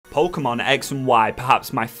Pokemon X and Y,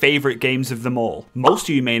 perhaps my favourite games of them all. Most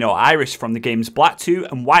of you may know Iris from the games Black 2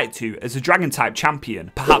 and White 2 as a Dragon-type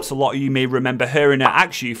champion. Perhaps a lot of you may remember her and her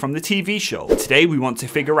Axew from the TV show. Today we want to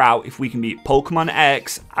figure out if we can beat Pokemon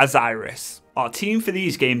X as Iris. Our team for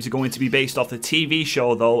these games are going to be based off the TV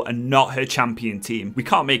show though, and not her champion team. We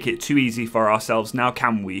can't make it too easy for ourselves now,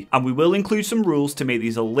 can we? And we will include some rules to make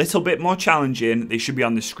these a little bit more challenging. They should be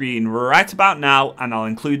on the screen right about now, and I'll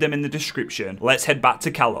include them in the description. Let's head back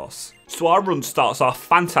to Kalos. So our run starts off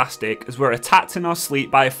fantastic as we're attacked in our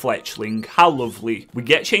sleep by a fletchling. How lovely. We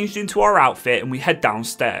get changed into our outfit and we head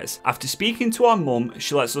downstairs. After speaking to our mum,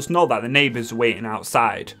 she lets us know that the neighbours are waiting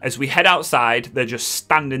outside. As we head outside, they're just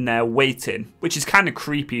standing there waiting, which is kind of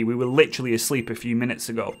creepy. We were literally asleep a few minutes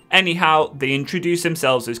ago. Anyhow, they introduce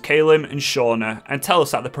themselves as Calum and Shauna and tell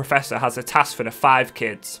us that the professor has a task for the 5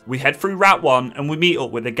 kids. We head through Route 1 and we meet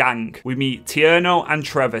up with a gang. We meet Tierno and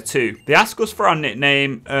Trevor too. They ask us for our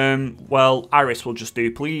nickname, well, Iris will just do,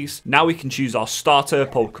 please. Now we can choose our starter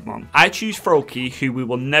Pokemon. I choose Froakie, who we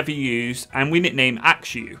will never use, and we nickname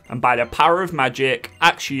Axew. And by the power of magic,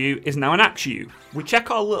 Axew is now an Axew. We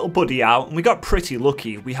check our little buddy out and we got pretty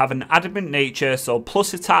lucky. We have an adamant nature, so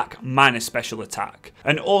plus attack, minus special attack.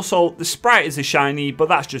 And also, the sprite is a shiny, but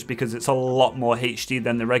that's just because it's a lot more HD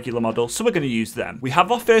than the regular model, so we're going to use them. We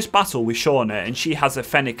have our first battle with Shauna and she has a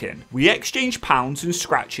Fennekin. We exchange pounds and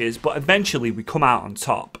scratches, but eventually we come out on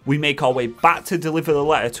top. We make our way back to deliver the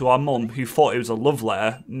letter to our mum, who thought it was a love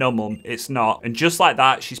letter. No mum, it's not. And just like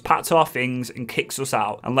that, she's packed our things and kicks us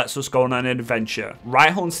out and lets us go on an adventure.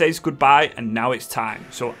 Rhyhorn says goodbye and now it's time.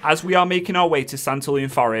 So as we are making our way to Santalune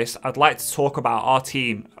Forest, I'd like to talk about our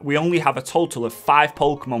team. We only have a total of 5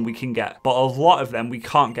 Pokemon we can get, but a lot of them we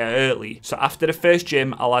can't get early. So after the first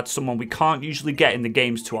gym, I'll add someone we can't usually get in the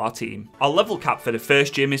games to our team. Our level cap for the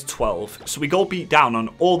first gym is 12, so we go beat down on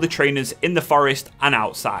all the trainers in the forest and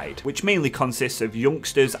outside, which mainly consists of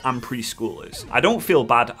youngsters and preschoolers. I don't feel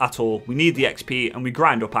bad at all. We need the XP and we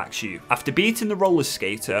grind up Axew. After beating the roller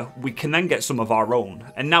skater, we can then get some of our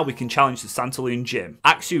own, and now we can challenge the Santalune gym.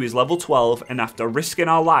 Axew is level 12, and after risking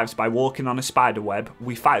our lives by walking on a spider web,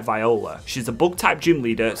 we fight Viola. She's a bug type gym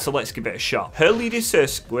leader, so let's give it a shot. Her lead is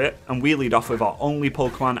Surskit, and we lead off with our only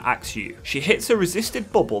Pokemon, Axew. She hits a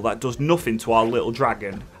resisted bubble that does nothing to our little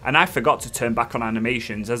dragon, and I forgot to turn back on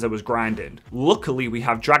animations as I was grinding. Luckily we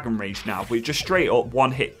have Dragon Rage now, which just straight up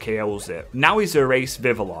one hit KOs it. Now is erase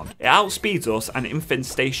Vivillon. It outspeeds us and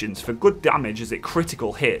infestations for good damage as it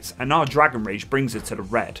critical hits, and our Dragon Rage brings it to the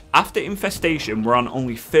red. After infestation we're on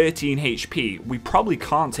only 13 HP, we probably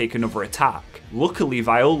can't take another attack. Luckily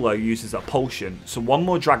Viola uses a potion, so one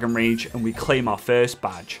more Dragon Rage and we claim our first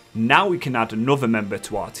badge. Now we can add another member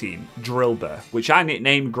to our team, Drillbur, which I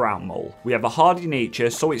nicknamed Ground Mole. We have a hardy nature,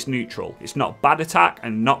 so it's neutral. It's not bad attack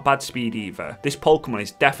and not bad speed either. This Pokemon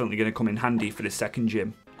is definitely going to come in handy for the second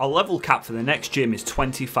gym. Our level cap for the next gym is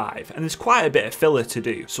 25, and there's quite a bit of filler to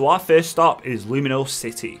do, so our first stop is Lumino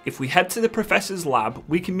City. If we head to the professor's lab,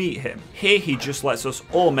 we can meet him. Here he just lets us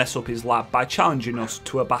all mess up his lab by challenging us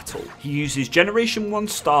to a battle. He uses Generation 1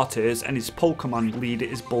 starters and his Pokemon leader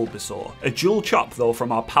is Bulbasaur. A dual chop though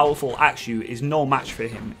from our powerful Axew is no match for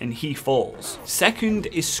him and he falls. Second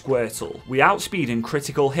is Squirtle. We outspeed and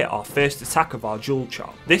critical hit our first attack of our dual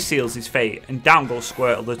chop. This seals his fate and down goes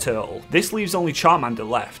Squirtle the turtle. This leaves only Charmander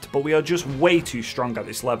left, but we are just way too strong at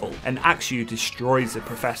this level, and Axew destroys the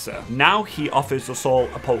professor. Now he offers us all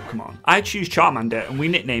a Pokemon. I choose Charmander and we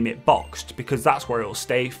nickname it Boxed because that's where it'll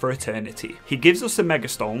stay for eternity. He gives us a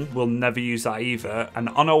Megastone, we'll never use that either, and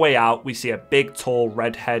on our way out we see a big tall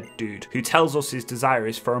red-haired dude who tells us his desire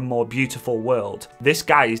is for a more beautiful world. This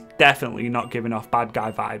guy is definitely not giving off bad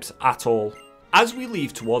guy vibes at all. As we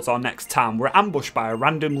leave towards our next town, we're ambushed by a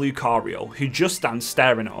random Lucario who just stands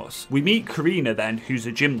staring at us. We meet Karina then, who's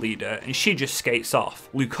a gym leader, and she just skates off.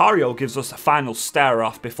 Lucario gives us a final stare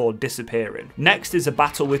off before disappearing. Next is a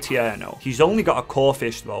battle with Tierno. He's only got a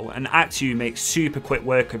Corphish though, and Axew makes super quick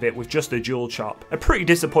work of it with just a dual chop. A pretty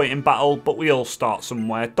disappointing battle, but we all start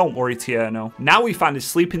somewhere, don't worry Tierno. Now we find a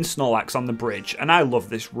sleeping Snorlax on the bridge, and I love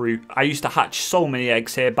this route. I used to hatch so many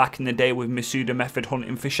eggs here back in the day with Masuda method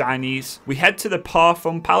hunting for shinies. We head to the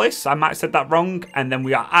Parfum Palace, I might have said that wrong, and then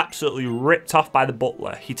we are absolutely ripped off by the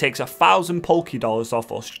butler. He takes 1,000 Pokédollars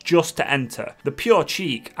off us just to enter. The pure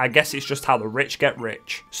cheek, I guess it's just how the rich get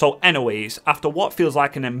rich. So anyways, after what feels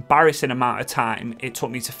like an embarrassing amount of time it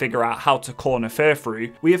took me to figure out how to corner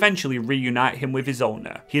Furfrou, we eventually reunite him with his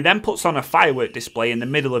owner. He then puts on a firework display in the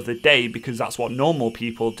middle of the day because that's what normal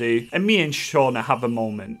people do, and me and Shauna have a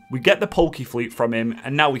moment. We get the Pokeflute from him,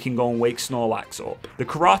 and now we can go and wake Snorlax up. The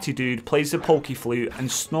karate dude plays the Pokeflute and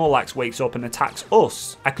Snorlax wakes up and attacks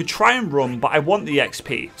us. I could try and run, but I want the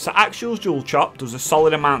XP, so Axial's Dual Chop does a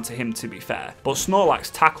solid amount to him to be fair, but Snorlax's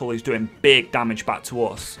tackle is doing big damage back to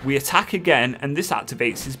us. We attack again and this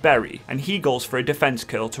activates his berry, and he goes for a defense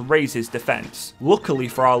curl to raise his defense. Luckily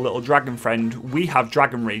for our little dragon friend, we have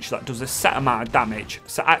Dragon Rage that does a set amount of damage,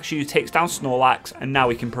 so Axial takes down Snorlax and now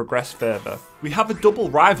we can progress further. We have a double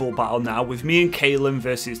rival battle now with me and Kaylin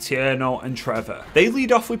versus Tierno and Trevor. They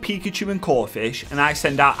lead off with Pikachu and Corphish, and I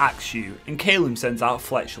send out Axew, and Kaylin sends out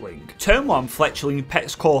Fletchling. Turn 1, Fletchling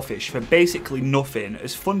pets Corphish for basically nothing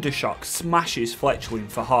as Thundershock smashes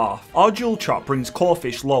Fletchling for half. Our Dual Chop brings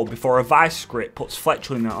Corphish low before a Vice Grip puts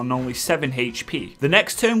Fletchling on only 7 HP. The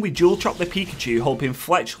next turn we Dual Chop the Pikachu hoping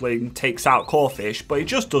Fletchling takes out Corphish, but it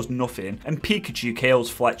just does nothing, and Pikachu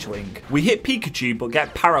KOs Fletchling. We hit Pikachu but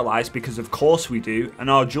get paralysed because of Corphish. We do, and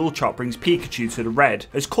our Dual Chop brings Pikachu to the red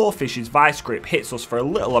as Corphish's Vice Grip hits us for a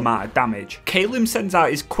little amount of damage. Kalim sends out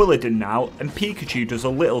his Quilladin now, and Pikachu does a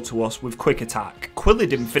little to us with Quick Attack.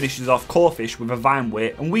 Quilladin finishes off Corphish with a Vine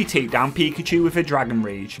Whip, and we take down Pikachu with a Dragon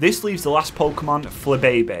Rage. This leaves the last Pokemon,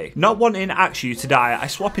 Flabebe. Not wanting Axew to die, I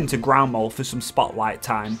swap into Ground Mole for some Spotlight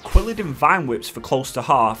time. Quilladin Vine Whips for close to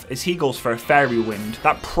half as he goes for a Fairy Wind.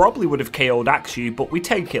 That probably would have KO'd Axew, but we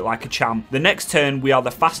take it like a champ. The next turn we are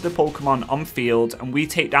the faster Pokemon on field and we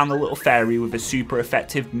take down the little fairy with a super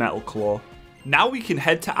effective Metal Claw. Now we can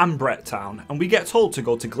head to Ambret Town and we get told to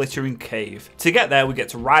go to Glittering Cave. To get there we get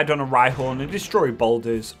to ride on a Rhyhorn and destroy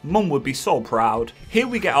boulders. Mum would be so proud. Here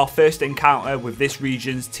we get our first encounter with this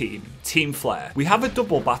region's team, Team Flare. We have a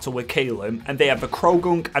double battle with Calum and they have a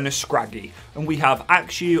Krogunk and a Scraggy, and we have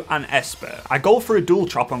Axew and Esper. I go for a Dual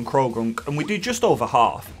Chop on Krogunk and we do just over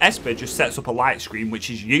half. Esper just sets up a light screen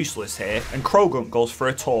which is useless here, and Krogunk goes for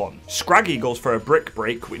a Taunt. Scraggy goes for a Brick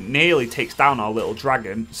Break which nearly takes down our little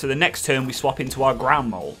dragon, so the next turn we swap into our Ground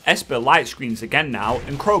Mole. Esper light screens again now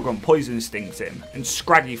and Krogunk poison stings him, and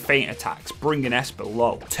Scraggy feint attacks bringing Esper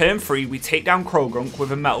low. Turn 3 we take down Krogunk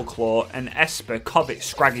with a Metal Claw and Esper covets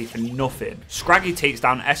Scraggy for nothing. Scraggy takes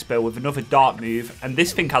down Esper with another Dark move, and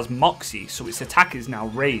this thing has Moxie so its attack is now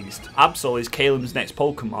raised. Absol is Calum's next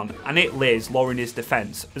Pokemon and it lays lowering his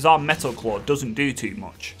defense as our Metal Claw doesn't do too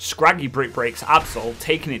much. Scraggy Brick Breaks Absol,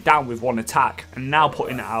 taking it down with one attack and now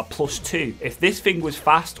putting it at a +2. If this thing was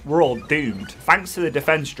fast, we're all doomed. Thanks to the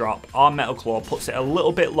defense drop, our Metal Claw puts it a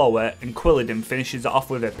little bit lower and Quilladin finishes it off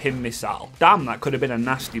with a Pin Missile. Damn, that could have been a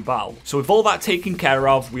nasty battle. So with all that taken care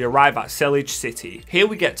of, we arrive at Selage City. Here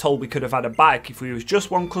we get told we could have had a bike if we was just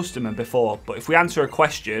one customer before, but if we answer a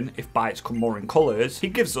question, if bikes come more in colours, he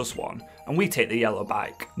gives us one, and we take the yellow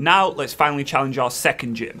bike. Now let's finally challenge our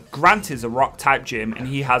second gym. Grant is a rock type gym and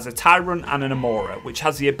he has a Tyrant and an Amora which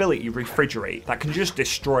has the ability to refrigerate that can just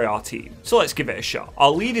destroy our team. So let's give it a shot.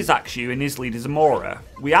 Our lead is Axew and his lead is Amora.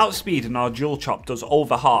 We outspeed and our Dual Chop does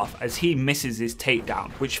over half as he misses his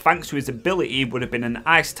takedown, which thanks to his ability would have been an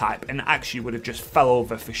ice type and Axew would have just fell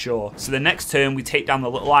over for sure. So the next turn we take down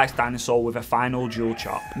the little ice dinosaur with a final Dual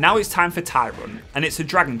Chop. Now it's time for Tyrant and it's a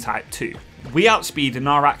dragon type too. We outspeed and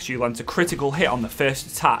our Axew lands a critical hit on the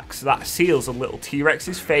first attack, so that seals a little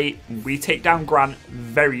T-Rex's fate and we take down Grant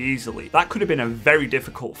very easily. That could have been a very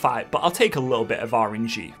difficult fight, but I'll take a little bit of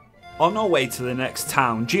RNG. On our way to the next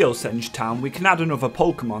town, Geosenge Town, we can add another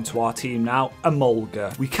Pokemon to our team now,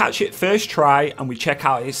 Emolga. We catch it first try and we check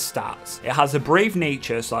out its stats. It has a brave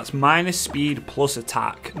nature, so that's minus speed plus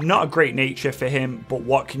attack. Not a great nature for him, but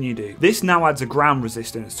what can you do? This now adds a ground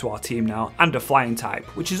resistance to our team now and a flying type,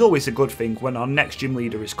 which is always a good thing when our next gym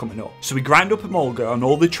leader is coming up. So we grind up Emolga on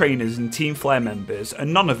all the trainers and Team Flare members,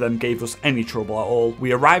 and none of them gave us any trouble at all.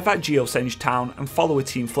 We arrive at Geosenge Town and follow a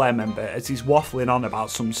Team Flare member as he's waffling on about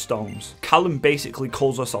some stones. Callum basically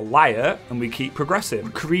calls us a liar and we keep progressing.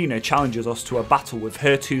 Karina challenges us to a battle with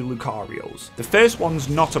her two Lucarios. The first one's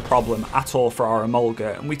not a problem at all for our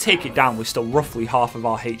Emolga and we take it down with still roughly half of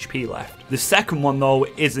our HP left. The second one though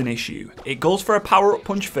is an issue. It goes for a power up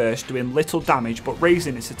punch first, doing little damage but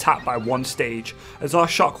raising its attack by one stage as our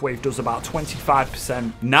shockwave does about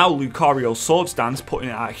 25%. Now Lucario's Swords Dance putting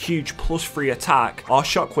it at a huge +3 attack, our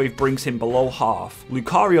shockwave brings him below half.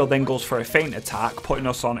 Lucario then goes for a feint attack putting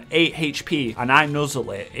us on 8 HP and I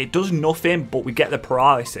nuzzle it. It does nothing but we get the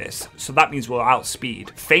paralysis, so that means we're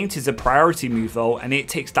outspeed. Feint is a priority move though and it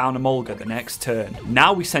takes down Emolga the next turn.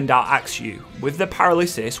 Now we send out Axew. With the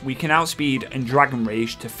paralysis we can outspeed and Dragon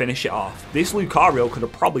Rage to finish it off. This Lucario could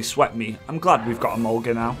have probably swept me. I'm glad we've got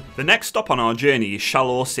Emolga now. The next stop on our journey is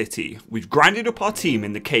Shallow City. We've grinded up our team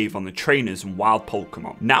in the cave on the trainers and wild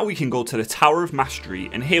Pokemon. Now we can go to the Tower of Mastery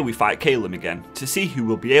and here we fight Calum again to see who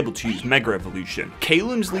will be able to use Mega Evolution.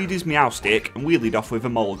 Calum's lead lead is Meowstic, and we lead off with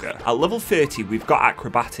Emolga. At level 30, we've got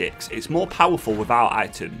Acrobatics. It's more powerful without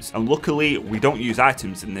items, and luckily, we don't use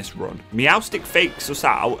items in this run. Meowstic fakes us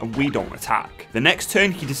out, and we don't attack. The next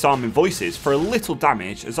turn, he Disarming Voices for a little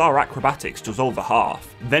damage, as our Acrobatics does over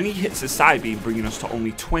half. Then he hits a Psybeam, bringing us to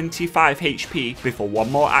only 25 HP before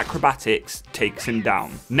one more Acrobatics takes him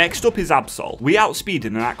down. Next up is Absol. We outspeed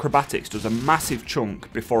and an Acrobatics does a massive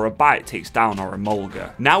chunk before a Bite takes down our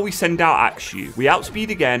Emolga. Now we send out Axew. We outspeed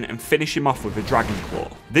again and finish him off with a Dragon Claw.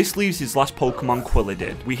 This leaves his last Pokemon,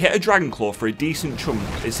 Quilladin. We hit a Dragon Claw for a decent chunk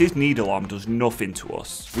as his Needle Arm does nothing to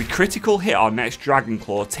us. We critical hit our next Dragon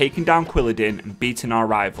Claw, taking down Quilladin and beating our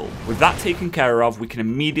rival. With that taken care of, we can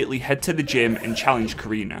immediately head to the gym and challenge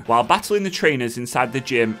Karina. While battling the trainers inside the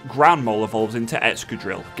gym, Ground Mole evolves into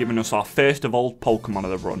Excadrill, giving us our first evolved Pokemon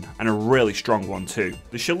of the run, and a really strong one too.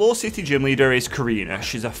 The Shalor City gym leader is Karina.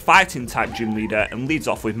 She's a fighting type gym leader and leads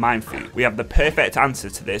off with Mindfu. We have the perfect answer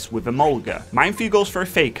to this with Emolga. Mindfu goes for a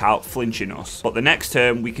fake out, flinching us, but the next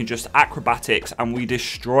turn we can just Acrobatics and we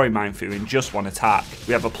destroy Mindfu in just one attack.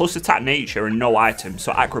 We have a plus attack nature and no items,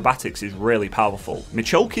 so Acrobatics is really powerful.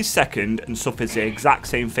 Machoke is second and suffers the exact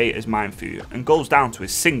same fate as Mindfu and goes down to a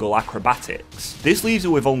single Acrobatics. This leaves her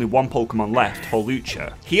with only one Pokemon left,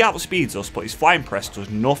 Holucha. He outspeeds us, but his Flying Press does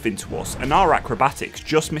nothing to us, and our Acrobatics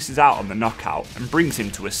just misses out on the knockout and brings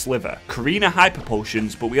him to a Sliver. Karina Hyper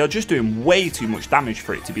Potions, but we are just doing way too much damage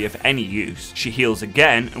for it to be of any use. She heals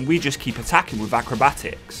again, and we just keep attacking with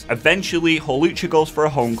Acrobatics. Eventually, Holucha goes for a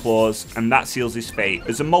Hone Claws, and that seals his fate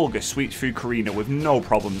as Emolga sweeps through Karina with no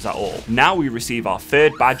problems at all. Now we receive our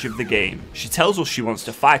third badge of the game. She tells us she wants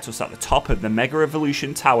to fight us at the top of the Mega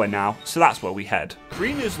Evolution Tower now, so that's where we head.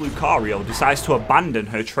 Karina's Lucario decides to abandon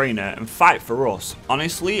her trainer and fight for us.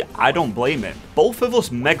 Honestly, I don't blame him. Both of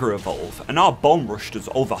us Mega Evolve, and our Bone Rush does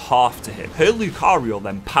over half to him. Her Lucario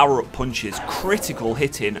then power up punches, critical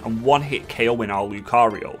hitting, and one hit KOing our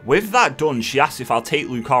Lucario. With that done, she asks if I'll take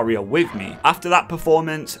Lucario with me. After that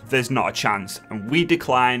performance, there's not a chance, and we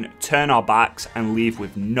decline, turn our backs, and leave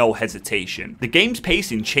with no hesitation. The game's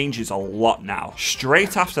pacing changes a lot now.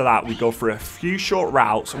 Straight after that, we go for a few short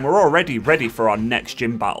routes, and we're already ready for our next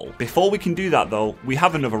gym battle. Before we can do that though, we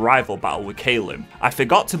have another rival battle with Kalem. I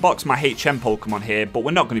forgot to box my HM Pokemon here, but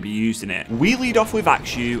we're not going to be using it. We lead off with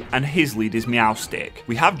Axew, and his lead is Meowstic.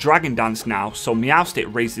 We have Dragon Dance now, so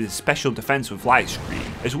Meowstic raises his special defense with Light Screen,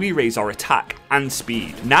 as we raise our attack and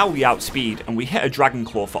speed. Now we outspeed, and we hit a Dragon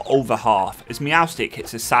Claw for over half, as Meowstic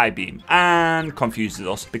hits a Psybeam, and confuses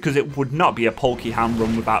us, because it would not be a Pokehound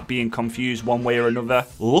run without being confused one way or another.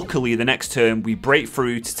 Luckily, the next turn, we break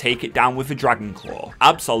through to take it down with a Dragon Claw.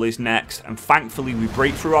 Absol is next, and thankfully we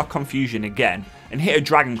break through our confusion again, and hit a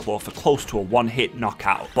Dragon Claw for close to a one-hit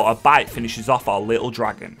knockout, but a Bite finishes off our little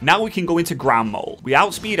dragon. Now we can go into Ground Mole. We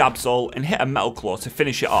outspeed Absol and hit a Metal Claw to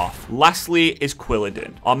finish it off. Lastly is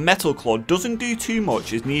Quilladin. Our Metal Claw doesn't do too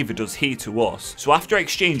much as neither does he to us, so after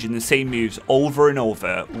exchanging the same moves over and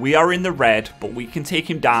over, we are in the red, but we can take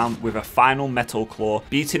him down with a final Metal Claw,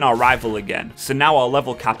 beating our rival again. So now our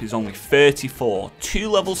level cap is only 34, 2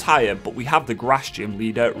 levels higher, but we have the Grass Gym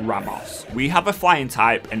leader, Ramos. We have a Flying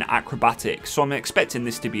type and Acrobatics, so I'm expecting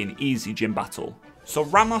this to be an easy gym battle. So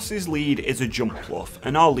Ramos's lead is a Jumpluff,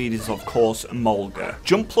 and our lead is of course Emolga.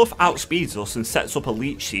 Jumpluff outspeeds us and sets up a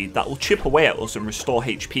Leech Seed that will chip away at us and restore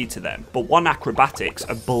HP to them, but one Acrobatics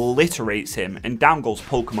obliterates him and down goes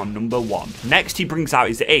Pokemon number 1. Next he brings out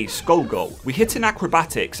his ace, Go-Go. We hit an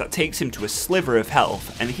Acrobatics that takes him to a sliver of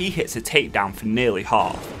health, and he hits a takedown for nearly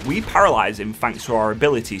half. We paralyze him thanks to our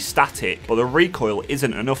ability Static, but the recoil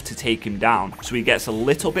isn't enough to take him down, so he gets a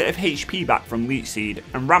little bit of HP back from Leech Seed,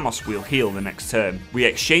 and Ramos will heal the next turn. We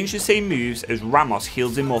exchange the same moves as Ramos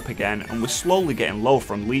heals him up again, and we're slowly getting low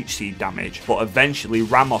from Leech Seed damage, but eventually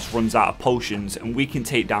Ramos runs out of potions and we can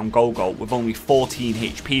take down Go-Go with only 14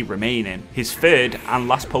 HP remaining. His third and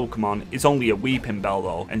last Pokemon is only a Weeping Bell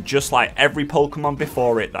though, and just like every Pokemon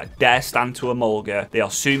before it that dare stand to Emolga, they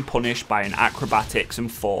are soon punished by an Acrobatics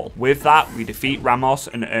and fall. With that, we defeat Ramos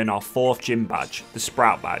and earn our 4th gym badge, the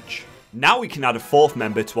Sprout Badge. Now we can add a 4th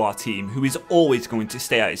member to our team who is always going to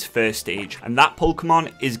stay at his first stage, and that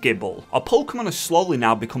Pokemon is Gible. Our Pokemon are slowly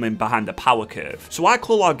now becoming behind the power curve, so I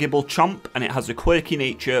call our Gible Chomp, and it has a quirky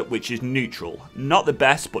nature which is neutral. Not the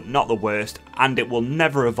best but not the worst, and it will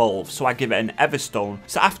never evolve, so I give it an Everstone,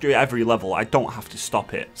 so after every level I don't have to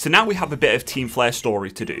stop it. So now we have a bit of Team Flare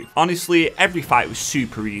story to do. Honestly, every fight was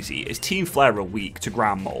super easy as Team Flare are weak to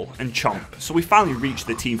Ground Mole and Chomp, so we finally reached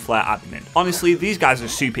the Team Flare admin. Honestly, these guys are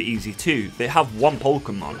super easy 2, they have one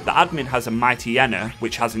Pokemon. The admin has a Mighty Enna,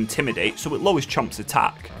 which has Intimidate, so it lowers Chomp's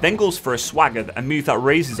attack. Then goes for a Swagger, a move that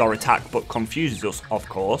raises our attack but confuses us, of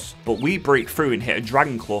course. But we break through and hit a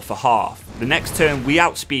Dragon Claw for half. The next turn we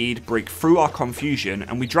outspeed, break through our confusion,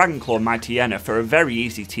 and we Dragon Claw Mighty Enna for a very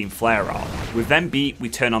easy team flare out. With them beat, we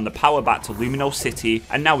turn on the power back to Lumino City,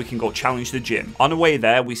 and now we can go challenge the gym. On the way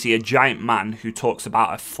there, we see a giant man who talks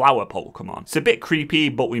about a flower Pokemon. It's a bit creepy,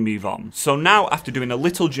 but we move on. So now, after doing a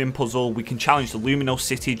little gym puzzle, we can challenge the Lumino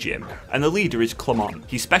City gym, and the leader is Clemont.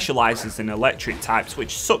 He specialises in electric types,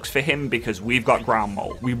 which sucks for him because we've got Ground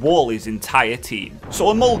Mold. We wall his entire team. So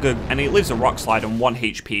Emolga, and it lives a Rock Slide on 1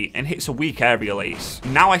 HP and hits a weak Aerial Ace.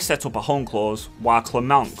 Now I set up a Hone Claws, while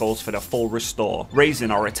Clemont goes for the full restore,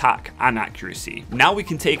 raising our attack and accuracy. Now we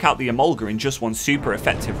can take out the Emolga in just one super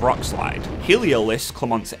effective Rock Slide. Heliolisk,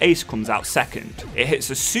 Clemont's ace, comes out second. It hits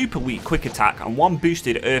a super weak quick attack and one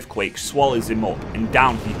boosted Earthquake swallows him up and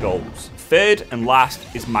down he goes. Third and last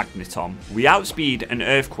is Magneton. We outspeed an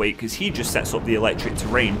Earthquake as he just sets up the electric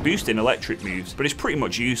terrain, boosting electric moves, but it's pretty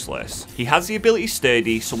much useless. He has the ability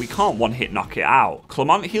Sturdy, so we can't one hit knock it out.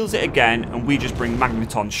 Clemont heals it again and we just bring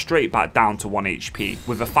Magneton straight back down to 1 HP.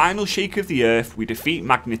 With a final shake of the earth, we defeat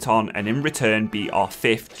Magneton and in return beat our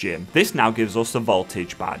 5th gym. This now gives us the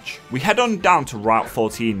Voltage badge. We head on down to Route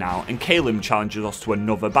 14 now, and Kalim challenges us to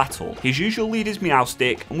another battle. His usual lead is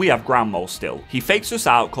Meowstic, and we have Ground Mold still. He fakes us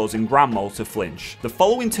out, causing Ground Mold to flinch. The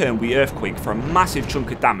following turn we Earthquake for a massive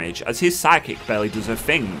chunk of damage as his Psychic barely does a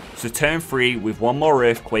thing. So turn 3, with one more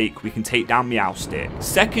Earthquake, we can take down Meowstic.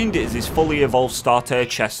 Second is his fully evolved starter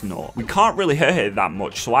Chestnut. We can't really hurt it that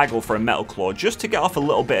much, so I go for a Metal Claw just to get off a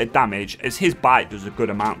little bit of damage as his Bite does a good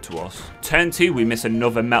amount to us. Turn 2 we miss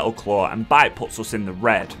another Metal Claw and Bite puts us in the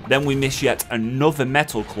red. Then we miss yet another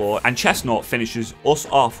Metal Claw and Chestnut finishes us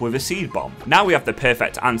off with a Seed Bomb. Now we have the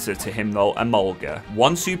perfect answer to him though, Emolga.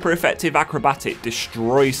 One super effective Acrobatic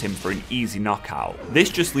destroys him for an easy knockout. This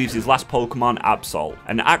just leaves his last Pokemon Absol,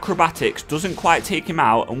 and Acrobatics doesn't quite take him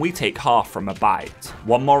out and we take half from a Bite.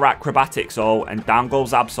 One more Acrobatics though and down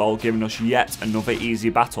goes Absol, giving us yet another easy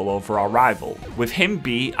battle over our rival. With him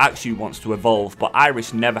beat, Axew wants to evolve, but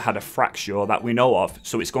Iris never had a Fracture that we know of,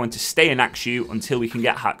 so it's going to stay in Axew until we can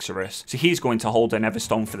get Haxorus, so he's going to hold an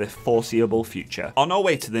Everstone for the foreseeable future. On our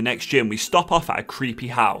way to the next gym, we stop off at a creepy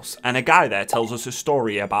house, and a guy there tells us a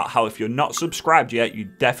story about how if you're not subscribed yet, you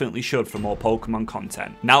definitely should for more Pokemon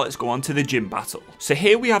content. Now let's go on to the gym battle. So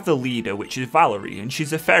here we have the leader, which is Valerie, and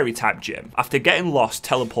she's a fairy type gym. After getting lost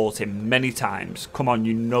teleporting many times, come on,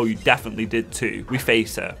 you know you definitely did too, we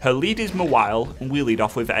face her. Her lead is Mawile, and we lead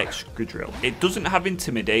off with Excadrill. It doesn't have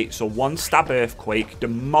Intimidate, so one stab Earthquake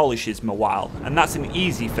demolishes Mawile, and that's an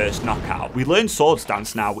easy first knockout. We learn Swords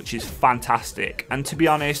Dance now, which is fantastic, and to be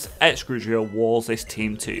honest, Excadrill walls this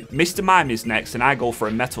team too. Mr. Mime is next, and I go for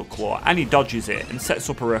a Metal Claw, and he dodges it and sets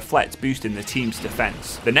up a Reflect, boosting the team's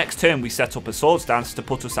defense. The next turn we set up a Swords Dance to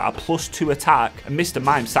put us at a +2 attack, and Mr.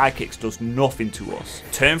 Mime Psychics does nothing to us.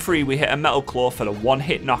 Turn 3 we hit a Metal Claw for the one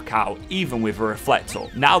hit knockout, even with a Reflect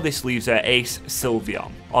up. Now this leaves our ace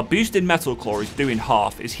Sylveon. Our boosted Metal Claw is doing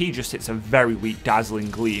half as he just hits a very weak Dazzling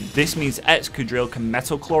Gleam. This means Excadrill can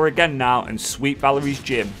Metal Claw again now and sweep Valerie's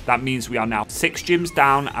gym. That means we are now 6 gyms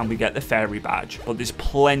down and we get the Fairy Badge, but there's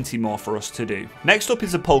plenty more for us to do. Next up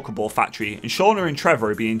is a Pokeball factory, and Shauna and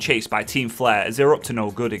Trevor are being chased by Team Flare as they're up to no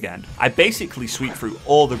good again. I basically sweep through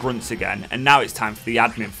all the grunts again, and now it's time for the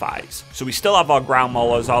admin fights. So we still have our Ground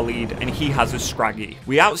Mole as our lead, and he has a Scraggy.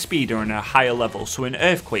 We outspeed her in a higher level, so an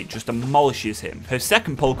Earthquake just demolishes him. Her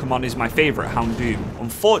second Pokemon is my favourite, Houndoom.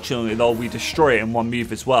 Unfortunately though, we destroy it in one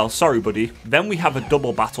move as well, sorry buddy. Then we have a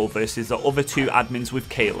double battle versus the other 2 admins with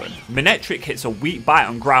Kalen. Manectric hits a weak bite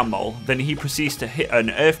on Ground Mole, then he proceeds to hit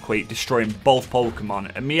an Earthquake, destroying both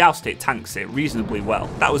Pokemon, and Meowstic tanks it reasonably well.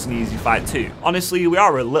 That was an easy fight too. Honestly, we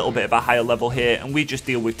are a little bit of a higher level here, and we just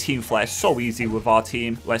deal with Team Flare so easy with our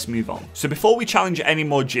team. Let's move on. So before we challenge any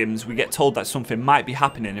more gyms, we get told that something might be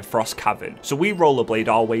happening in Frost Cavern, so we rollerblade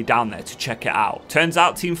our way down there to check it out. Turns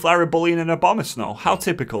out Team Flare are bullying an Abomasnow, how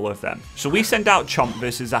typical of them. So we send out Chomp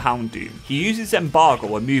versus a Houndoom. He uses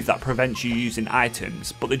Embargo, a move that prevents you using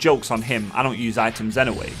items, but the joke's on him, I don't use items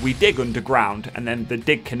anyway. We dig underground, and then the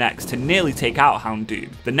dig connects to nearly take out Houndoom.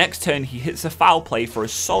 The next turn he hits a Foul Play for a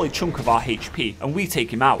solid chunk of our HP, and we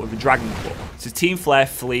take him out with a Dragon Claw. So Team Flare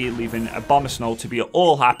flee, leaving Abomasnow to be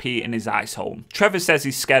all happy in his ice home. Trevor says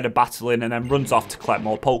he's scared of battling and then runs off to collect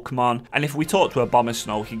more Pokemon, and if we talk to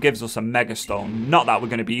Abomasnow, he gives us a Mega Stone. Not that we're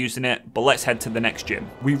going to be using it, but let's head to the next gym.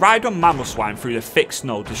 We ride on Mamoswine through the thick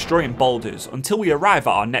snow, destroying boulders, until we arrive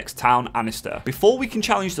at our next town, Annister. Before we can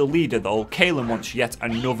challenge the leader though, Kalen wants yet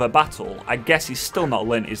another battle. I guess he's still not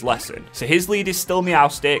learnt his lesson. So his lead is still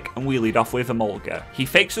Meowstic, Meowstic, and we lead off with Emolga. He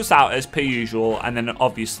fakes us out as per usual, and then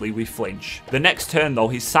obviously we flinch. The next turn though,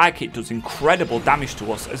 his Psychic does incredible damage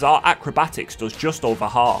to us as our Acrobatics does just over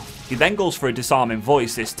half. He then goes for a Disarming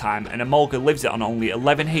Voice this time, and Emolga lives it on only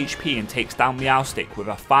 11 HP and takes down Meowstic with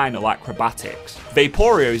a final Acrobatics.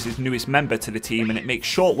 Vaporeon is his newest member to the team, and it makes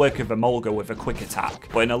short work of Emolga with a quick attack,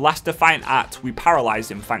 but in a last defiant act we paralyze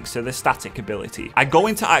him thanks to the static ability. I go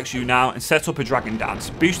into Axew now and set up a Dragon Dance,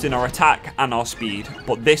 boosting our attack and our speed,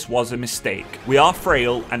 but this was a mistake. We are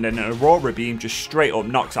frail, and an Aurora Beam just straight up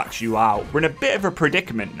knocks Axew out. We're in a bit of a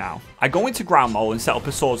predicament now. I go into Ground Mole and set up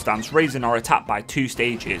a Swords Dance, raising our attack by 2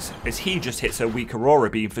 stages, as he just hits a weak Aurora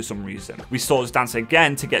Beam for some reason. We Swords Dance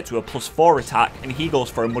again to get to a +4 attack, and he goes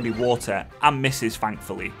for a Muddy Water, and misses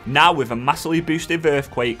thankfully. Now with a massively boosted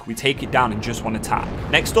Earthquake, we take it down in just 1 attack.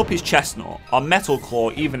 Next up is Chestnut. Our Metal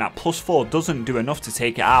Claw, even at +4, doesn't do enough to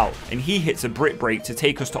take it out, and he hits a Brick Break to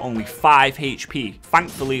take us to only 5 HP.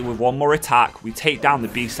 Thankfully, with 1 more attack, we take down the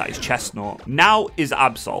beast that is Chestnut. Now is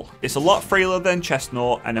Absol. It's a lot frailer than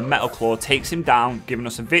Chestnut, and a Metal Claw takes him down, giving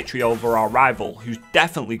us a victory over our rival, who's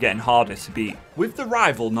definitely getting harder to beat. With the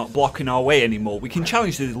rival not blocking our way anymore, we can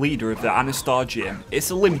challenge the leader of the Anastar gym. It's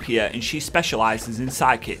Olympia, and she specialises in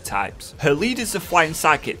Psychic types. Her lead is the flying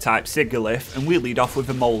Psychic type Sigilyph, and we lead off with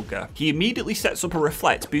Emolga. He immediately sets up a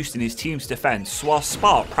Reflect, boosting his team's defense, so our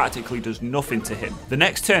Spark practically does nothing to him. The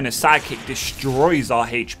next turn, a Psychic destroys our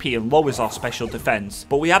HP and lowers our special defense,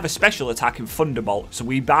 but we have a special attack in Thunderbolt, so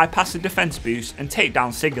we bypass the defense boost and take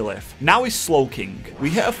down Sigilyph. Now is Slowking. We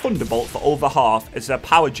hit a Thunderbolt for over half as a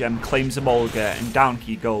Power Gem claims Emolga, and down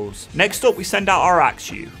he goes. Next up, we send out our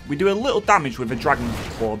Axew. We do a little damage with a Dragon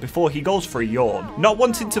Claw before he goes for a Yawn. Not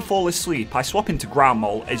wanting to fall asleep, I swap into Ground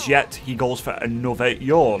Mole, as yet he goes for another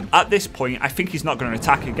Yawn. At this point, I think he's not going to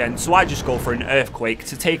attack again, so I just go for an Earthquake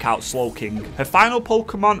to take out Slowking. Her final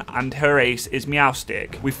Pokemon and her ace is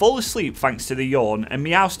Meowstic. We fall asleep thanks to the Yawn, and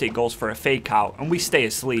Meowstic goes for a Fake Out, and we stay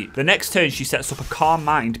asleep. The next turn, she sets up a Calm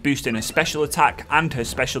Mind, boosting her special attack and her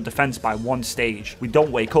special defense by 1 stage. We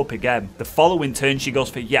don't wake up again. The following turn, she goes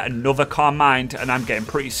for yet another Calm Mind, and I'm getting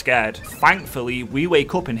pretty scared. Thankfully, we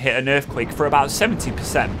wake up and hit an Earthquake for about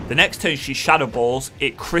 70%. The next turn, she Shadow Balls,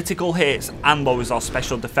 it critical hits and lowers our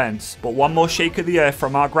special defense. But 1 more Shake of the Earth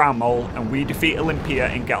from our Ground Mole, and we defeat Olympia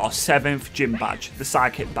and get our 7th gym badge, the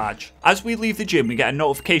Psychic badge. As we leave the gym, we get a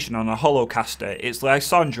notification on our Holocaster. It's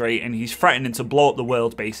Lysandre, and he's threatening to blow up the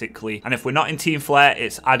world basically, and if we're not in Team Flare,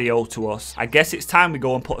 it's adio to us. I guess it's time we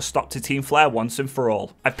go and put a stop to Team Flare once and for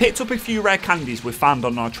all. I've picked up a few rare candies we found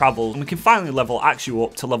on our travels, and we can finally level Axew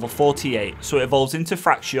up to level 48, so it evolves into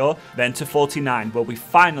Fraxure, then to 49, where we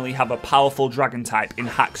finally have a powerful dragon type in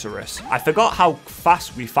Haxorus. I forgot how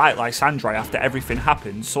fast we fight Lysandre after everything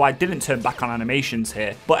happens, so I didn't turn back on animations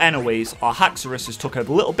here, but anyways, our Haxorus has took a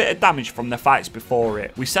little bit of damage from the fights before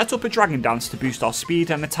it. We set up a Dragon Dance to boost our speed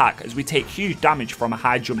and attack as we take huge damage from a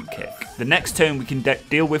high jump kick. The next turn, we can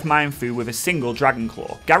deal with Mienfoo with a single Dragon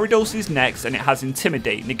Claw. Gyarados is next, and it has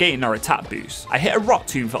Intimidate, negating our attack boost. I hit a Rock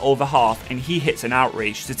Tomb for over half, and he hits an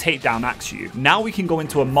Outrage to take down Axew. Now we can go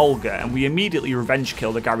into Emolga, and we immediately revenge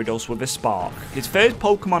kill the Gyarados with a Spark. His first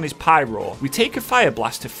Pokemon is Pyro. We take a Fire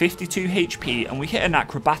Blast to 52 HP, and we hit an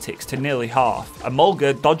Acrobatics to nearly half.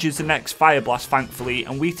 Emolga dodges the next Fire Blast thankfully,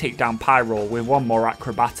 and we take down Pyro with 1 more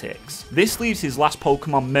Acrobatics. This leaves his last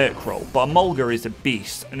Pokemon Murkrow, but Emolga is a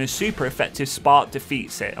beast, and a super effective Spark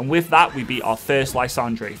defeats it, and with that we beat our first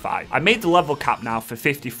Lysandre fight. I made the level cap now for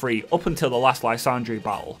 53 up until the last Lysandre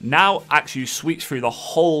battle. Now Axew sweeps through the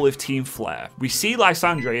whole of Team Flare. We see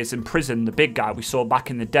Lysandre is in prison, the big guy we saw back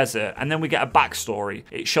in the desert, and then we get a backstory.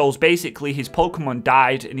 It shows basically his Pokemon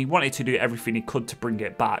died and he wanted to do everything he could to bring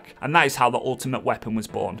it back, and that is how the ultimate weapon was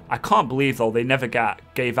born. I can't believe though they never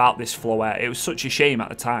gave out this Floette. It was such a shame at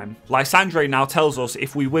the time. Lysandre now tells us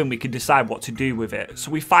if we win we can decide what to do with it,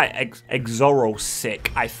 so we fight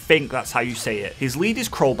Exorosic, I think that's how you say it. His lead is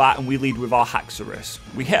Crobat, and we lead with our Haxorus.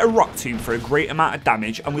 We hit a Rock Tomb for a great amount of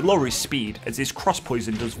damage, and we lower his speed as his Cross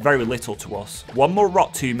Poison does very little to us. 1 more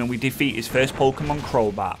Rock Tomb and we defeat his first Pokemon,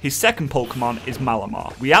 Crobat. His second Pokemon is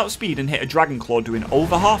Malamar. We outspeed and hit a Dragon Claw, doing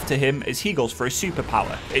over half to him as he goes for a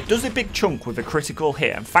superpower. It does a big chunk with a critical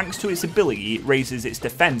hit, and thanks to its ability it raises its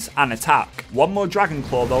defense and attack. 1 more Dragon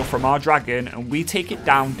Claw though from our dragon, and we take it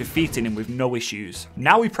down, defeating him with no issues.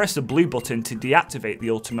 Now we press the blue button to deactivate the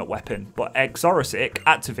ultimate weapon, but Exorosic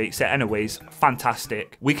activates it anyways.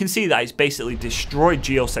 Fantastic. We can see that it's basically destroyed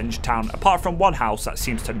Geosenge Town, apart from one house that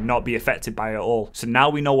seems to not be affected by it at all. So now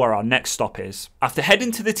we know where our next stop is. After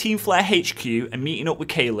heading to the Team Flare HQ and meeting up with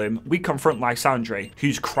Calum, we confront Lysandre,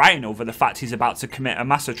 who's crying over the fact he's about to commit a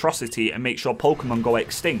mass atrocity and make sure Pokemon go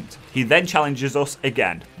extinct. He then challenges us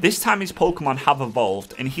again. This time his Pokemon Pokemon have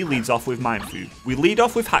evolved, and he leads off with Mindfu. We lead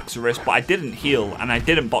off with Haxorus, but I didn't heal, and I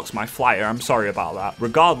didn't box my flyer, I'm sorry about that.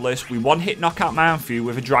 Regardless, we one-hit knock out Mindfu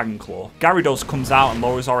with a Dragon Claw. Gyarados comes out and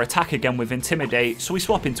lowers our attack again with Intimidate, so we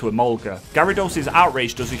swap into a Molga. Gyarados'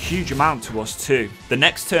 Outrage does a huge amount to us too. The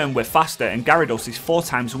next turn we're faster, and Gyarados is 4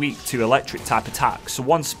 times weak to electric type attacks, so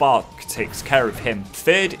one Spark takes care of him.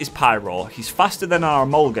 Third is Pyro. He's faster than our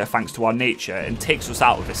Molga thanks to our nature, and takes us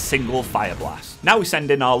out with a single Fire Blast. Now we send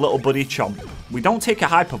in our little buddy Chomp. We don't take a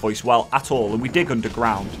Hyper Voice well at all, and we dig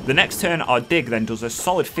underground. The next turn our dig then does a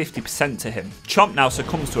solid 50% to him. Chomp now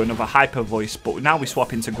succumbs to another Hyper Voice, but now we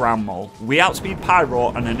swap into Ground Maul. We outspeed Pyro,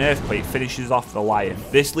 and an Earthquake finishes off the Lion.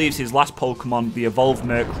 This leaves his last Pokemon, the evolved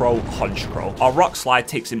Murkrow, Honchkrow. Our Rock Slide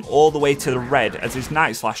takes him all the way to the red, as his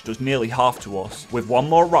Night Slash does nearly half to us. With one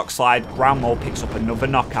more Rock Slide, Ground Maul picks up another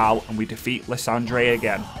knockout, and we defeat Lysandre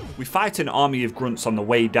again. We fight an army of grunts on the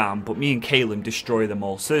way down, but me and Caleb destroy them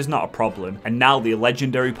all, so there's not a problem. And now the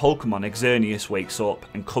legendary Pokemon Xerneas wakes up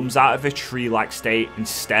and comes out of a tree-like state and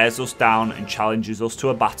stares us down and challenges us to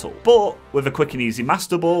a battle. But with a quick and easy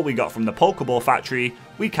Master Ball we got from the Pokeball factory,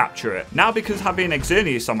 we capture it. Now, because having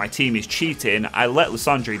Xerneas on my team is cheating, I let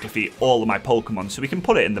Lysandre defeat all of my Pokemon so we can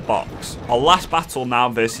put it in the box. Our last battle now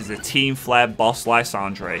versus a Team Flare boss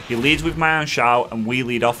Lysandre. He leads with my own Shout and we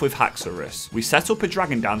lead off with Haxorus. We set up a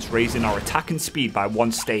Dragon Dance, raising our attack and speed by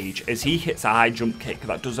 1 stage as he hits a high jump kick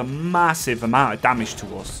that does a massive amount of damage to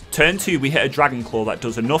us. Turn 2 we hit a Dragon Claw that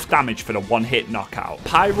does enough damage for the 1-hit knockout.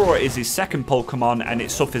 Pyroar is his second Pokemon and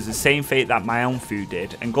it suffers the same fate that my own Fu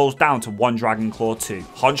did and goes down to 1 Dragon Claw too.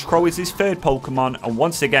 Honchkrow is his third Pokemon, and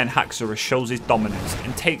once again Haxorus shows his dominance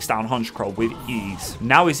and takes down Honchkrow with ease.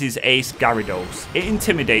 Now is his ace Gyarados. It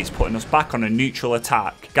intimidates, putting us back on a neutral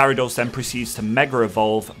attack. Gyarados then proceeds to Mega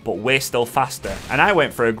Evolve, but we're still faster, and I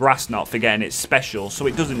went for a Grass Knot forgetting it's special so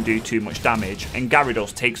it doesn't do too much damage, and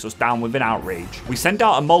Gyarados takes us down with an Outrage. We send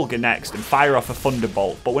out a Molga next and fire off a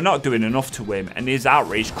Thunderbolt, but we're not doing enough to him, and his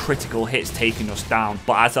Outrage critical hits taking us down,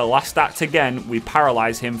 but as a last act again we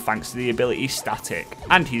paralyze him thanks to the ability Static,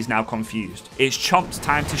 and he's now confused. It's Chomp's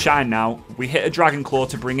time to shine now. We hit a Dragon Claw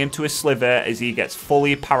to bring him to a Slither as he gets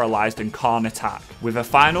fully paralyzed and can't attack. With a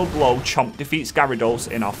final blow, Chomp defeats Gyarados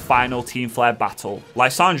in our final Team Flare battle.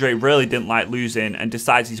 Lysandre really didn't like losing and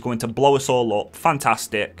decides he's going to blow us all up.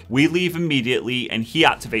 Fantastic. We leave immediately and he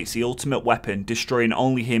activates the ultimate weapon, destroying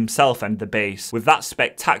only himself and the base. With that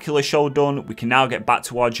spectacular show done, we can now get back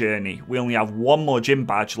to our journey. We only have one more gym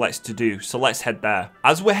badge left to do, so let's head there.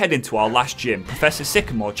 As we're heading to our last gym, Professor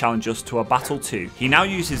Sycamore challenges us to a battle too. He now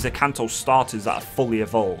uses the Kanto starters that are fully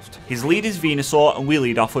evolved. His lead is Venusaur and we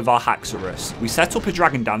lead off with our Haxorus. We set up a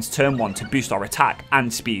Dragon Dance turn 1 to boost our attack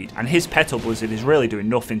and speed, and his Petal Blizzard is really doing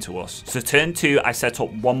nothing to us. So turn 2 I set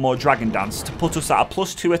up one more Dragon Dance to put us at a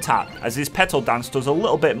 +2 attack, as his Petal Dance does a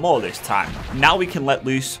little bit more this time. Now we can let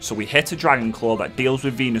loose, so we hit a Dragon Claw that deals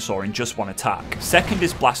with Venusaur in just 1 attack. Second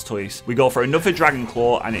is Blastoise. We go for another Dragon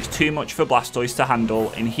Claw and it's too much for Blastoise to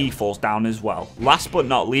handle and he falls down as well. Last but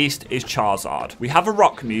not least is Charizard. We have a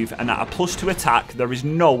Rock move and at a +2 attack there is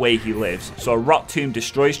no way he lives, so a Rock Tomb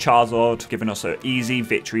destroys Charizard, giving us an easy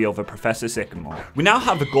victory over Professor Sycamore. We now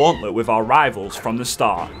have a gauntlet with our rivals from the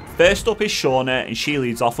start. First up is Shauna and she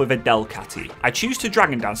leads off with a Delcatty. I choose to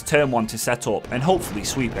Dragon Dance turn 1 to set up and hopefully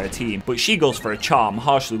sweep her team, but she goes for a Charm,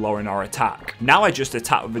 harshly lowering our attack. Now I just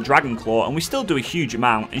attack with a Dragon Claw and we still do a huge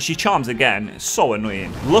amount and she charms again. It's so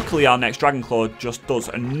annoying. Luckily our next Dragon Claw just does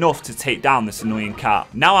enough to take down this annoying cat.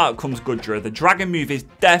 Now out comes Goodra. The Dragon move is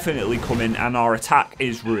definitely coming and our attack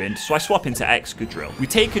is ruined, so I swap into Excadrill. We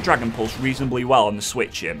take a Dragon Pulse reasonably well on the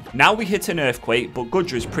switch in. Now we hit an Earthquake, but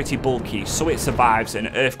Goodra is pretty bulky, so it survives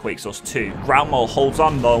and Earthquakes us too. Ground Maul holds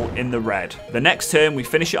on though in the red. The next turn we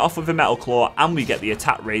finish it off with a Metal Claw and we get the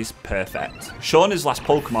attack raise perfect. Shauna's last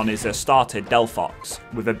Pokemon is her starter Delphox.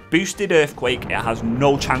 With a boosted Earthquake it has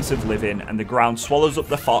no chance of living and the ground swallows up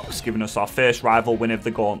the Fox, giving us our first rival win of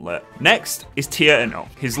the gauntlet. Next is Tierno.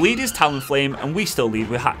 His lead is Talonflame and we still lead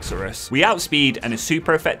with Haxorus. We outspeed and a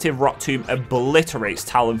super effective Rock Tomb obliterates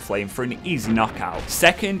Talonflame for an easy knockout.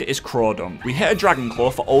 Second is Crawdon. We hit a Dragon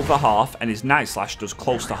Claw for over half and his Night Slash does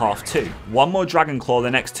close to half too. One more Dragon Claw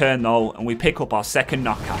the next turn though and we pick up our second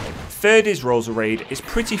knockout. Third is Roserade. It's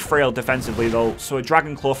pretty frail defensively though, so a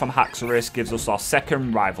Dragon Claw from Haxorus gives us our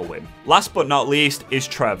second rival win. Last but not least is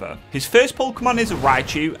Trevor. His first Pokemon is a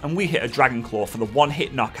Raichu and we hit a Dragon Claw for the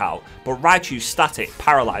 1-hit knockout, but Raichu's static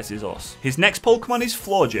paralyzes us. His next Pokemon is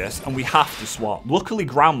Florges and we have to swap. Luckily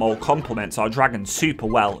Ground Maul complements our Dragon super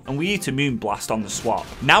well and we eat a Moonblast on the swap.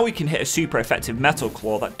 Now we can hit a super effective Metal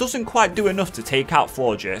Claw that doesn't quite do enough to take out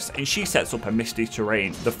Florges and she sets up a Misty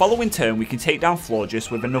Terrain. The following turn we can take down Florges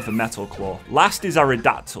with another Metal Metal Claw. Last is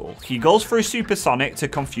Aerodactyl. He goes for a Supersonic to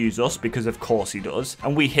confuse us, because of course he does,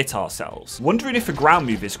 and we hit ourselves. Wondering if a ground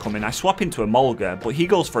move is coming, I swap into a Mulga, but he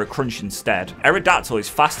goes for a Crunch instead. Aerodactyl is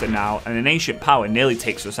faster now, and an Ancient Power nearly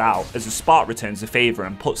takes us out, as a Spark returns the favour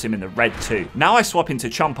and puts him in the red too. Now I swap into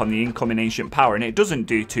Chomp on the incoming Ancient Power, and it doesn't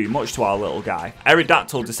do too much to our little guy.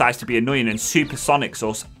 Aerodactyl decides to be annoying and Supersonics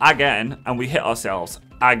us again, and we hit ourselves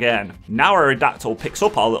again. Now Aerodactyl picks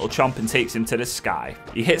up our little Chomp and takes him to the sky.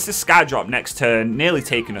 He hits the Sky Drop next turn, nearly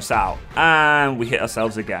taking us out, and we hit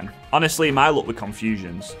ourselves again. Honestly, my luck with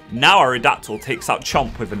confusions. Now Aerodactyl takes out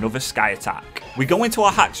Chomp with another Sky Attack. We go into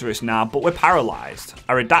our Haxorus now, but we're paralysed.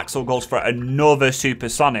 Aerodactyl goes for another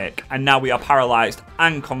Supersonic, and now we are paralysed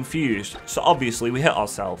and confused, so obviously we hit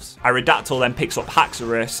ourselves. Aerodactyl then picks up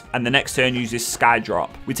Haxorus, and the next turn uses Sky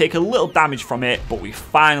Drop. We take a little damage from it, but we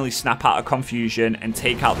finally snap out of confusion and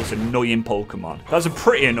take out this annoying Pokemon. That was a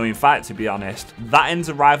pretty annoying fight, to be honest. That ends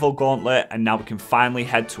a rival gauntlet, and now we can finally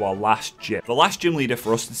head to our last gym. The last gym leader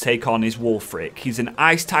for us to take on is Wulfric. He's an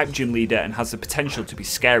Ice-type gym leader and has the potential to be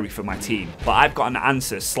scary for my team, but I've got an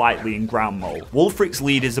answer slightly in Ground Mold. Wulfric's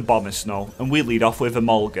lead is a Bomber Snow, and we lead off with a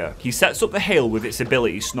Mulga. He sets up the Hail with its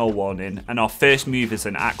ability Snow Warning, and our first move is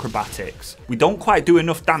an Acrobatics. We don't quite do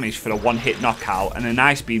enough damage for the one-hit knockout, and an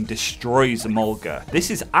Ice Beam destroys the Mulga.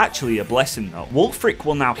 This is actually a blessing though. Wulfric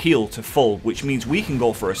will now heal to full, which means we can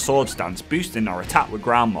go for a Swords Dance, boosting our attack with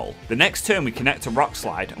Ground Mold. The next turn we connect to Rock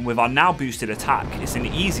Slide, and with our now boosted attack, it's an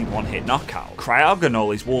easy one-hit knockout.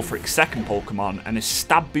 Cryogonal is Wulfric's second Pokemon, and a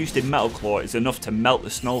stab boosted Metal Claw is enough to melt the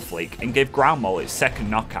Snowflake and give Ground Mold its second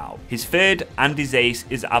knockout. His third and his ace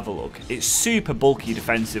is Avalugg. It's super bulky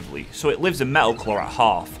defensively, so it lives a Metal Claw at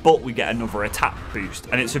half, but we get another attack boost.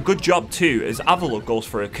 And it's a good job too, as Avalugg goes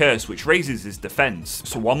for a Curse, which raises his defense.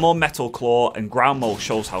 So one more Metal Claw, and Ground Mold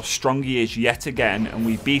shows how strong he is yet again, and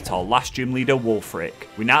we beat our last gym leader, Wulfric.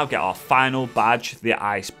 We now get our final badge, the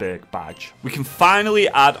Iceberg badge. We can finally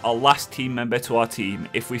add our last team member to our team.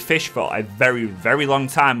 If we fish for a very long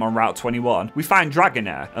time on Route 21, we find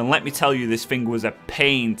Dragonair, and let me tell you, this thing was a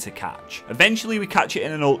pain to catch. Eventually we catch it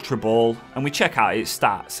in an Ultra Ball, and we check out its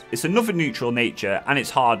stats. It's another neutral nature, and it's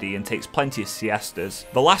hardy and takes plenty of siestas.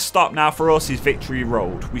 The last stop now for us is Victory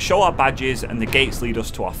Road. We show our badges, and the gates lead us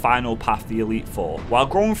to our final path, the Elite Four. While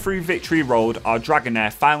going through Victory Road, our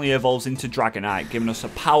Dragonair finally evolves into Dragonite, giving us a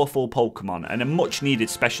powerful Pokemon and a much needed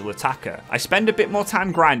special attacker. I spend a bit more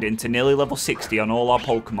time grinding to nearly level 60 on all our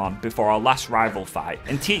Pokemon before our last rival fight,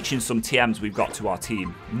 and teaching some TMs we've got to our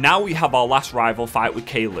team. Now we have our last rival fight with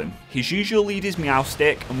Kalen. His usual lead is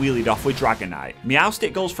Meowstic, and we lead off with Dragonite.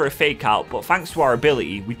 Meowstic goes for a Fake Out, but thanks to our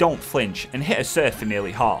ability, we don't flinch and hit a Surf for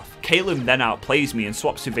nearly half. Kalen then outplays me and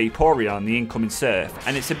swaps to Vaporeon on the incoming Surf,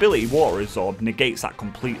 and its ability Water Absorb negates that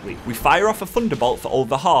completely. We fire off a Thunderbolt for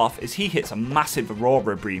over half as he hits a massive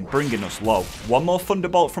Aurora Beam, bringing us low. One more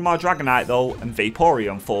Thunderbolt from our Dragonite though, and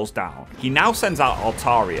Vaporeon falls down. He now sends out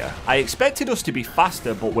Altaria. I expected us to be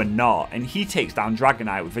faster, but we're not, and he takes down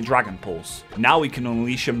Dragonite with a Dragon Pulse. Now we can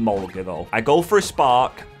unleash a Mulga though. I go for a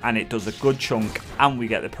Spark, and it does a good chunk, and we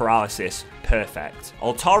get the paralysis. Perfect.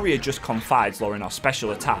 Altaria just confides, lowering our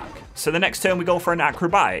special attack. So the next turn we go for an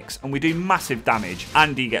Acrobatics, and we do massive damage,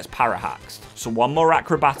 and he gets Parahaxed. So one more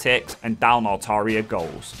Acrobatics, and down Altaria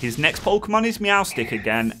goes. His next Pokemon is Meowstic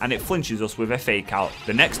again, and it flinches us with a Fake Out.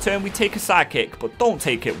 The next turn we take a Psychic, but don't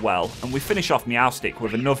take it well, and we finish off Meowstic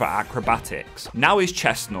with another Acrobatics. Now he's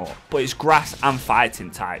Chestnut, but it's Grass and Fighting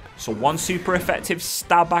type. So one super effective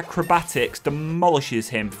Stab Acrobatics demolishes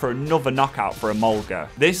him for another knockout for a Mulga.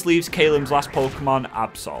 This leaves Kalem's last Pokemon,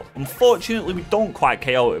 Absol. Unfortunately, we don't quite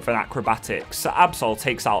KO it with an Acrobatics, so Absol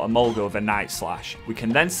takes out a Mulga with a Night Slash. We can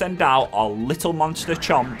then send out our little monster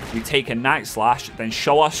Chomp. We take a Night Slash, then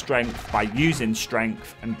show our strength by using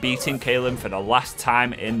Strength and beating Kalem for the last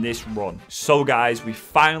time in this run. So guys, we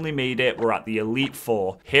finally made it. We're at the Elite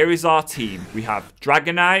Four. Here is our team. We have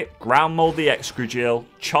Dragonite, Ground Mold the Excragil,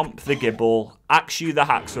 Chomp the Gibble, Axew the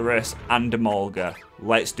Haxorus, and Emolga.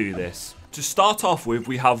 Let's do this. To start off with,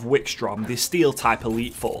 we have Wickstrom, the Steel-type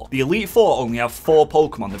Elite Four. The Elite Four only have 4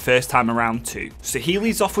 Pokemon the first time around too. So he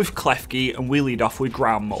leads off with Klefki, and we lead off with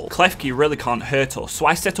Ground Mold. Klefki really can't hurt us, so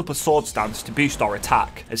I set up a Swords Dance to boost our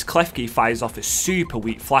attack, as Klefki fires off a super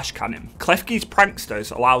weak Flash Cannon. Klefki's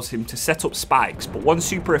Pranksters allows him to set up spikes, but one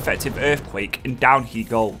super effective Earthquake, and down he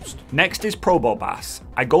goes. Next is Probobass.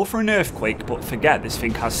 I go for an Earthquake, but forget this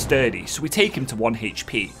thing has Sturdy, so we take him to 1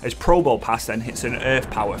 HP, as Probo Pass then hits an Earth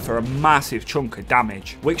Power for a massive chunk of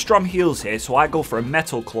damage. Wickstrom heals here, so I go for a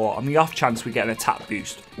Metal Claw on the off chance we get an attack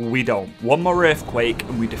boost. We don't. One more Earthquake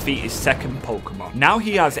and we defeat his second Pokemon. Now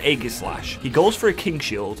he has Aegislash. He goes for a King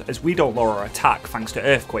Shield, as we don't lower our attack thanks to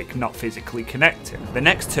Earthquake not physically connecting. The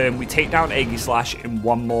next turn we take down Aegislash in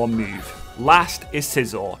one more move. Last is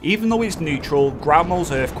Scizor. Even though it's neutral, Ground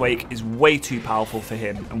Mole's Earthquake is way too powerful for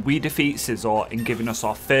him, and we defeat Scizor in giving us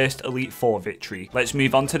our first Elite Four victory. Let's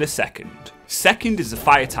move on to the second. Second is the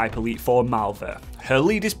Fire-type Elite Four Malva. Her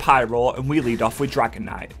lead is Pyro, and we lead off with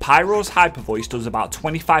Dragonite. Pyro's Hyper Voice does about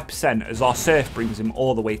 25% as our Surf brings him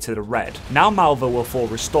all the way to the red. Now Malva will full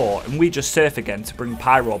restore, and we just Surf again to bring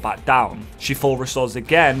Pyro back down. She full restores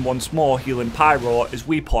again, once more healing Pyro as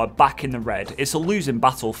we put her back in the red. It's a losing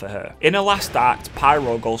battle for her. In her last act,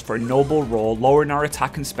 Pyro goes for a Noble Roar, lowering our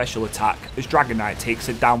attack and special attack as Dragonite takes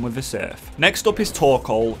her down with a Surf. Next up is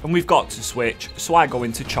Torkoal, and we've got to switch, so I go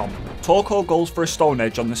into Chomp. Torkoal goes for a Stone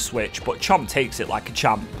Edge on the switch, but Chomp takes it like a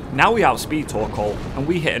champ. Now we outspeed Torkoal, and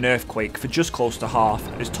we hit an Earthquake for just close to half,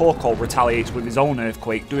 as Torkoal retaliates with his own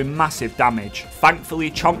Earthquake, doing massive damage.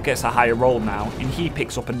 Thankfully, Chomp gets a higher roll now, and he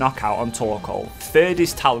picks up a knockout on Torkoal. Third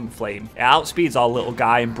is Talonflame. It outspeeds our little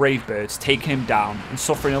guy and Brave Birds, taking him down, and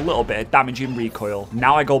suffering a little bit of damage in recoil.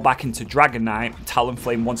 Now I go back into Dragonite.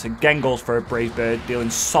 Talonflame once again goes for a Brave Bird, dealing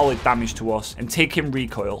solid damage to us, and taking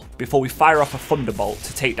recoil, before we fire off a Thunderbolt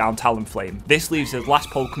to take down Talonflame. This leaves his last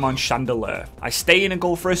Pokemon, Chandelure. I stay in and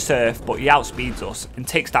go for a Surf, but he outspeeds us and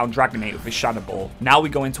takes down Dragonite with his Shadow Ball. Now we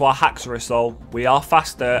go into our Haxorus though. We are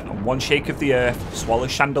faster, and one shake of the earth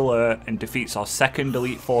swallows Chandelure and defeats our second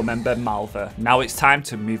Elite Four member, Malva. Now it's time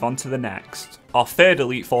to move on to the next. Our third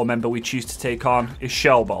Elite Four member we choose to take on is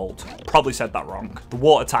Shelbold. Probably said that wrong. The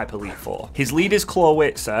Water type Elite Four. His lead is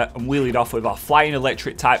Clawitzer, and we lead off with our Flying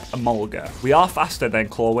Electric type Emolga. We are faster than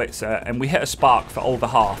Clawitzer, and we hit a Spark for over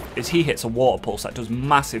half, as he hits a Water Pulse that does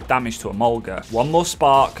massive damage to Emolga. One more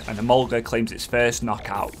Spark, and Emolga claims its first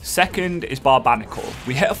knockout. Second is Barbanacle.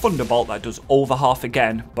 We hit a Thunderbolt that does over half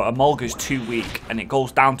again, but Emolga is too weak, and it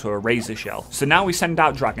goes down to a Razor Shell. So now we send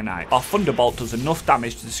out Dragonite. Our Thunderbolt does enough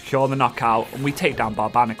damage to secure the knockout, and we take down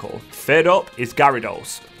Barbanacle. Third up is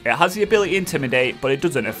Gyarados. It has the ability Intimidate, but it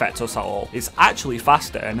doesn't affect us at all. It's actually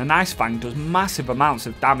faster, and an Ice Fang does massive amounts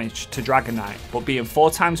of damage to Dragonite, but being 4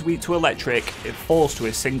 times weak to electric, it falls to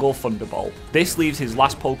a single Thunderbolt. This leaves his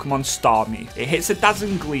last Pokemon, Starmie. It hits a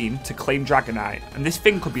Dazzling Gleam to claim Dragonite, and this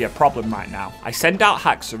thing could be a problem right now. I send out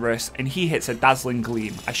Haxorus, and he hits a Dazzling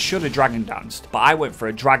Gleam. I should have Dragon Danced, but I went for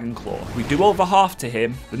a Dragon Claw. We do over half to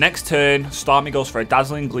him. The next turn, Starmie goes for a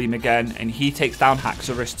Dazzling Gleam again, and he takes down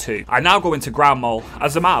Haxorus too. I now go into Ground Mole.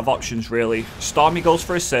 As a of options really. Starmie goes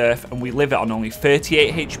for a Surf, and we live it on only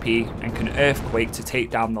 38 HP and can Earthquake to take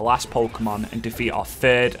down the last Pokemon and defeat our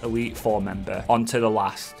third Elite Four member. On to the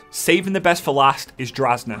last. Saving the best for last is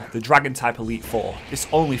Drasna, the Dragon type Elite Four. It's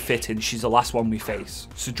only fitting she's the last one we face.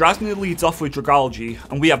 So Drasna leads off with Dragalge,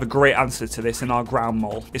 and we have a great answer to this in our Ground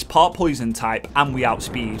Mole. It's part Poison type and we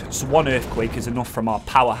outspeed, so one Earthquake is enough from our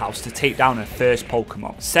powerhouse to take down her first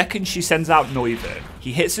Pokemon. Second, she sends out Noivern.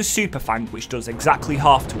 He hits a Super Fang, which does exactly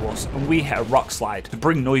half to us, and we hit a Rock Slide to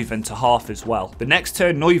bring Noivern to half as well. The next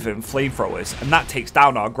turn, Noivern Flamethrowers, and that takes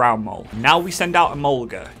down our Ground Mole. Now we send out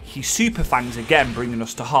Emolga. He Super Fangs again, bringing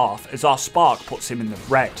us to half, as our Spark puts him in the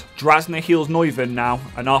red. Drasna heals Noivern now,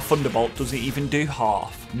 and our Thunderbolt doesn't even do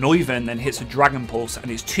half. Noivern then hits a Dragon Pulse, and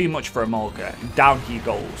it's too much for Emolga, and down he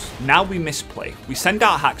goes. Now we misplay. We send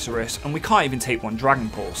out Haxorus, and we can't even take one Dragon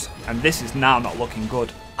Pulse, and this is now not looking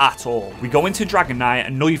good at all. We go into Dragonite,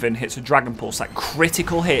 and Noivern hits a Dragon Pulse that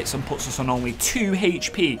critical hits and puts us on only 2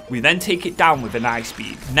 HP. We then take it down with an Ice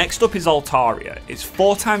Beam. Next up is Altaria. It's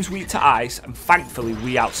 4 times weak to Ice, and thankfully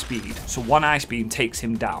we outspeed, so one Ice Beam takes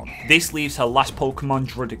him down. This leaves her last Pokemon,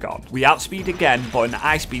 Druddigon. We outspeed again, but an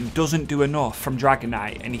Ice Beam doesn't do enough from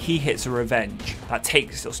Dragonite, and he hits a Revenge. That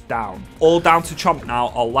takes us down. All down to Chomp now,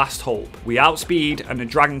 our last hope. We outspeed, and the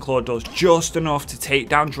Dragon Claw does just enough to take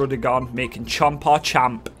down Druddigon, making Chomp our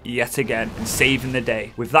champ yet again and saving the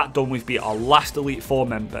day. With that done, we've beat our last Elite Four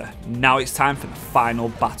member. Now it's time for the final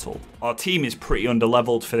battle. Our team is pretty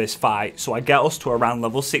underleveled for this fight, so I get us to around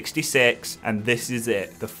level 66, and this is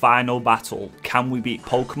it, the final battle. Can we beat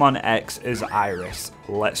Pokemon X as Iris?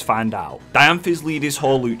 Let's find out. Dianthir's lead is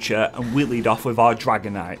Hawlucha, and we lead off with our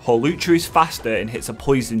Dragonite. Hawlucha is faster and hits a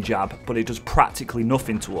poison jab, but it does practically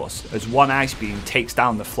nothing to us, as one Ice Beam takes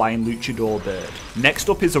down the flying Luchador bird. Next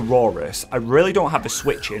up is Aurorus. I really don't have a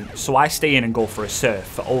switch in, so I stay in and go for a Surf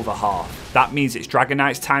for over half. That means it's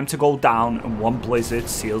Dragonite's time to go down, and one Blizzard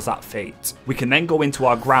seals that fate. We can then go into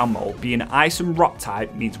our ground mode. Being Ice and Rock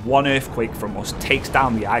type means one Earthquake from us takes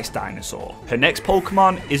down the Ice Dinosaur. Her next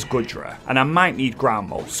Pokemon is Gudra, and I might need ground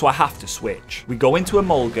mode, so I have to switch. We go into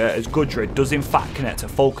Emolga, as Gudra does in fact connect a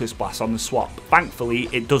Focus Blast on the swap. Thankfully,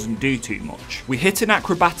 it doesn't do too much. We hit an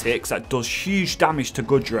Acrobatics that does huge damage to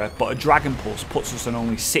Gudra, but a Dragon Pulse puts us on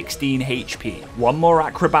only 16 HP. One more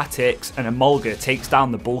Acrobatics and Emolga takes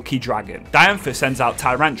down the bulky dragon. Dianthir sends out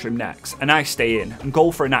Tyrantrum next, and I stay in and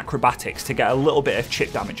go for an Acrobatics to get a little bit of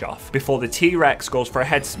chip damage off, before the T-Rex goes for a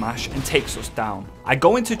Head Smash and takes us down. I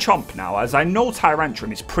go into Chomp now, as I know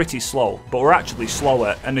Tyrantrum is pretty slow, but we're actually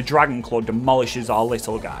slower, and the Dragon Claw demolishes our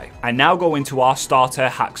little guy. I now go into our starter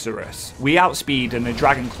Haxorus. We outspeed and the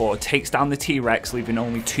Dragon Claw takes down the T-Rex, leaving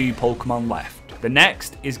only 2 Pokemon left. The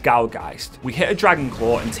next is Galgeist. We hit a Dragon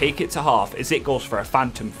Claw and take it to half as it goes for a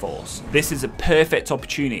Phantom Force. This is a perfect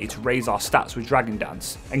opportunity to raise our stats with Dragon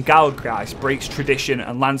Dance, and Galgeist breaks tradition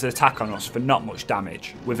and lands an attack on us for not much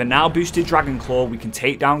damage. With a now boosted Dragon Claw, we can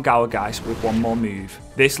take down Galgeist with one more move.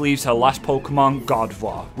 This leaves her last Pokemon,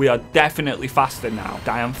 Gardevoir. We are definitely faster now.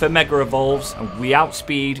 Dianthir Mega Evolves, and we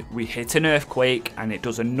outspeed, we hit an Earthquake, and it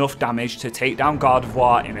does enough damage to take down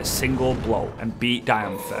Gardevoir in a single blow and beat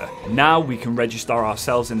Dianthir. Now we can register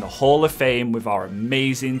ourselves in the Hall of Fame with our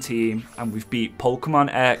amazing team, and we've beat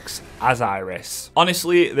Pokemon X as Iris.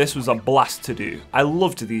 Honestly, this was a blast to do. I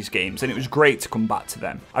loved these games, and it was great to come back to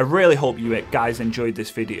them. I really hope you guys enjoyed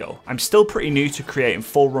this video. I'm still pretty new to creating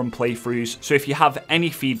full run playthroughs, so if you have any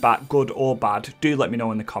feedback, good or bad, do let me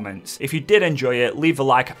know in the comments. If you did enjoy it, leave a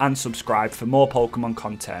like and subscribe for more Pokemon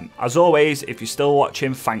content. As always, if you're still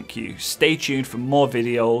watching, thank you. Stay tuned for more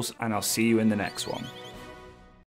videos, and I'll see you in the next one.